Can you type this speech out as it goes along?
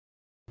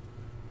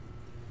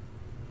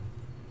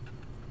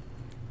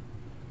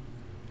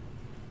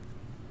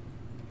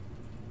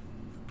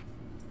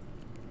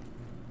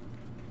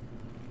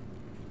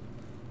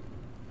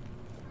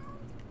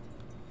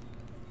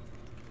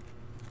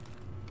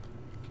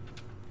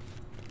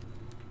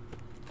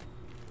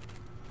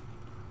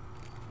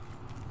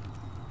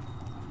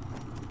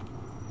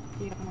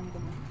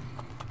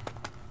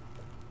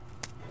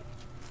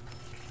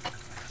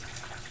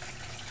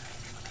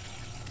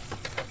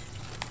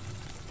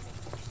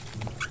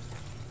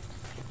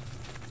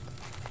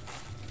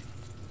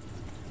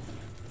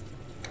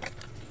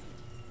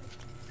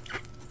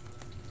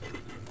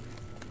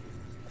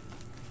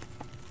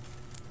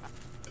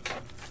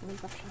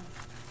Stop siya.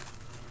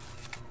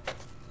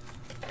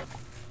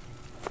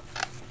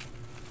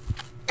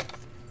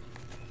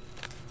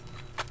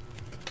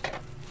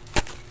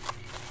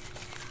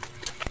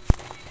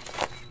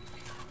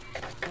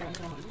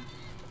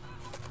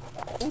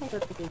 Yung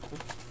certificate ko.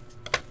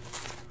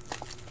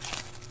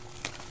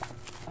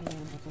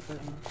 Ayan, super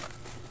ano.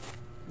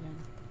 Ayan.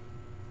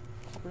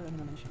 Super ano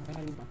naman siya.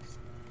 Kaya yung box.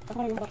 Ako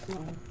na yung box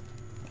mo.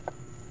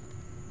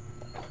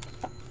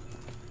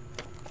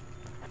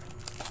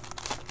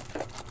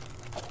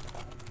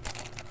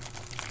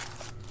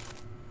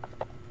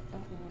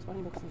 Tapos, parang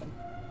yung box nito.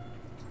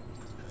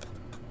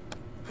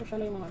 So, siya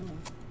lang yung mga ano.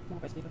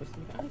 Mga pa-sticker.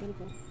 Ay,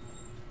 ganito.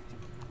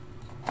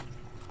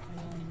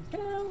 Ayan.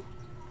 Tadang!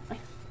 Ay!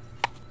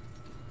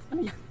 Ano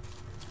yan?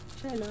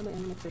 Siya lang, may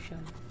ano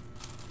nag-social.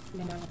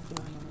 Ganda nga kasi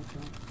mga ano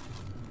siya.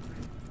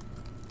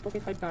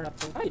 2.5 karat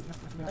to. Ay!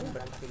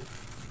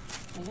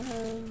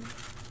 Ayan.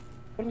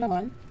 Kung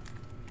naman,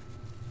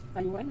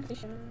 ayuan na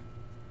siya.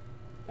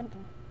 Ano to?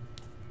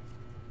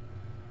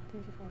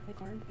 24. May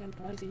card. Ayan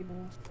to.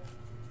 Resibo.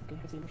 Okay,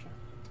 resibo siya.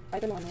 Ay,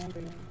 ito lang ano. Ito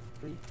yung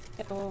free.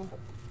 Ito.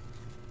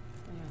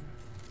 Ayan.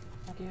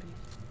 Okay, rin.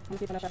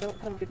 Hindi pala siya. Pero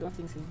parang makit doon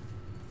sing-sing.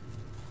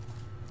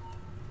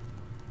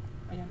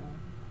 Ayan o.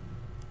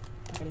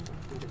 Okay,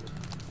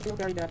 ito yung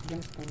Peridot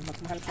Gemstone. Mas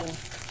mahal ko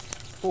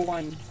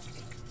 2.1.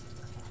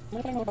 Mahal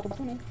pa yung mga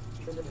bato-bato na.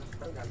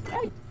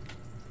 Ay!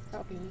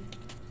 Okay.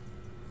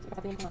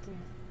 Ipakatingin ko nga ito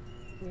eh.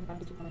 Ngayon parang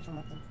dito naman siyang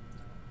bato.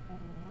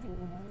 Ay,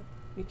 oo nga.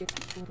 Legit.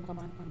 Kung ito baka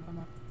ma.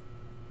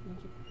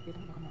 Legit. Dito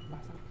baka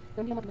mabasa.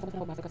 Pero hindi naman ito basta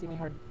mabasa kasi may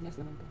hardness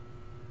naman ito.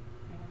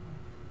 Ayan o.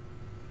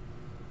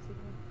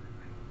 Sige.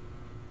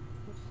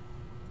 Oops.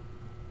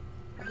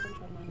 Ano ba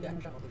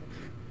siya?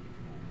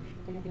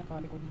 Ito yung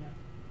pinakalikod niya.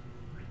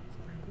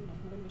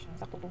 Maganda siya.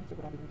 Sakto to.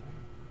 Sigurado nito.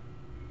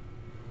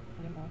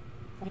 Ayan o.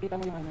 Makikita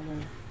mo yung ano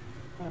yung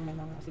may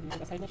mga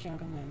significant. Aside na siya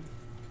ganyan.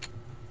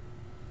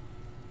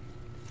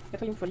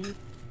 Ito yung free.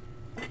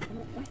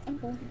 Ano? Ay, ano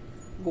to?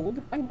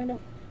 Gold? Ay,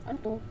 maganda. Ano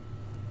to?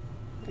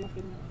 Ito yung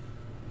free na.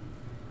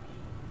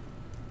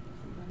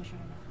 Maganda siya.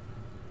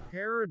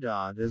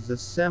 Peridot is a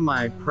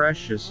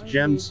semi-precious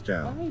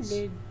gemstone.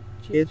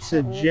 It's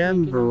a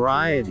gem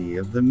variety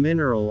of the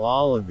mineral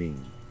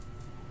olivine.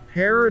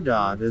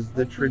 Peridot is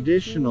the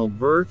traditional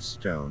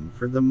birthstone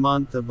for the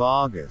month of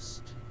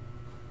August.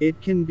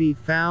 It can be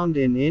found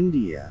in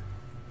India,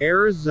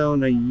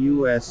 Arizona,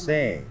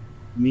 USA,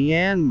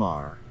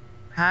 Myanmar,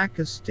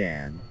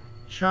 Pakistan,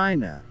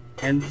 China,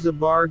 and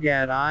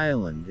Zabargad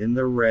Island in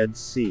the Red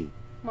Sea.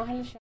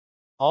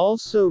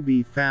 Also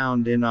be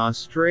found in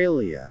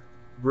Australia,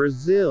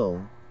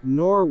 Brazil,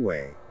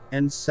 Norway,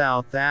 and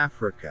South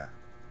Africa.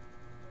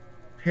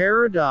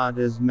 Peridot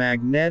is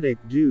magnetic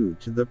due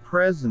to the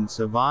presence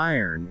of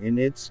iron in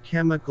its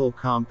chemical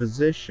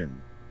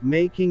composition,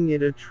 making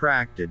it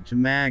attracted to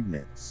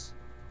magnets.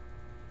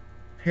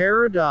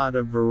 Peridot,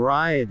 a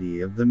variety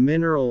of the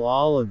mineral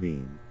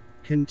olivine,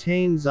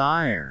 contains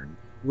iron,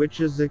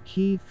 which is a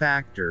key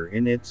factor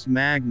in its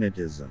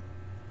magnetism.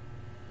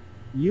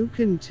 You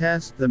can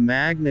test the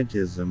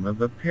magnetism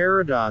of a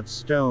peridot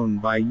stone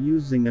by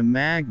using a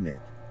magnet,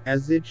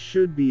 as it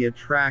should be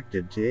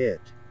attracted to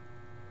it.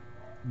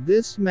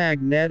 This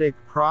magnetic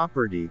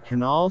property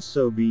can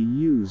also be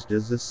used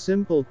as a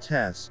simple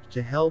test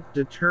to help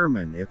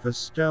determine if a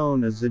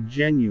stone is a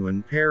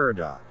genuine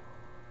peridot.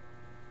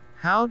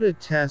 How to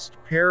test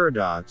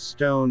peridot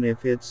stone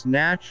if it's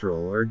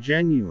natural or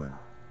genuine?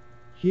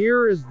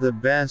 Here is the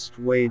best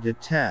way to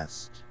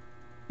test.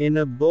 In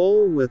a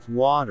bowl with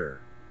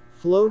water,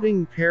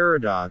 floating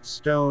peridot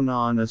stone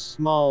on a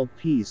small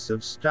piece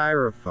of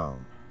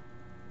styrofoam.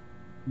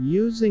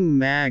 Using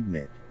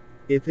magnet.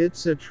 If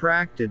it's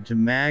attracted to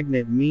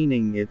magnet,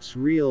 meaning it's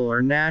real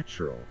or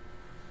natural.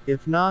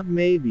 If not,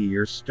 maybe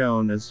your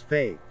stone is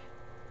fake.